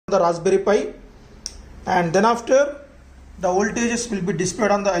the Raspberry Pi, and then after the voltages will be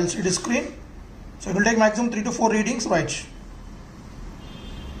displayed on the LCD screen. So it will take maximum 3 to 4 readings, right?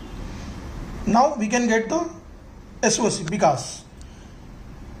 Now we can get the SOC because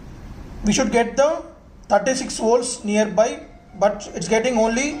we should get the 36 volts nearby, but it's getting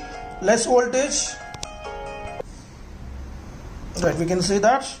only less voltage. Right, we can see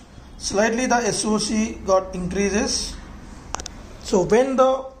that slightly the SOC got increases. So when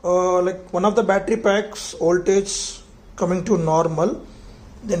the one of the battery packs voltage coming to normal,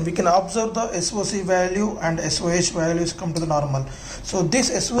 then we can observe the SOC value and SOH values come to the normal. So this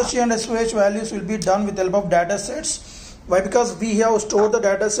SOC and SOH values will be done with the help of data sets. Why? Because we have stored the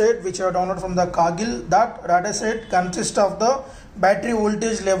data set which I have downloaded from the Kaggle. That data set consists of the battery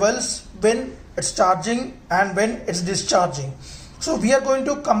voltage levels when it's charging and when it's discharging. So we are going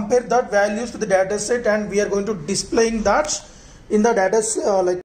to compare that values with the data set, and we are going to displaying that in the data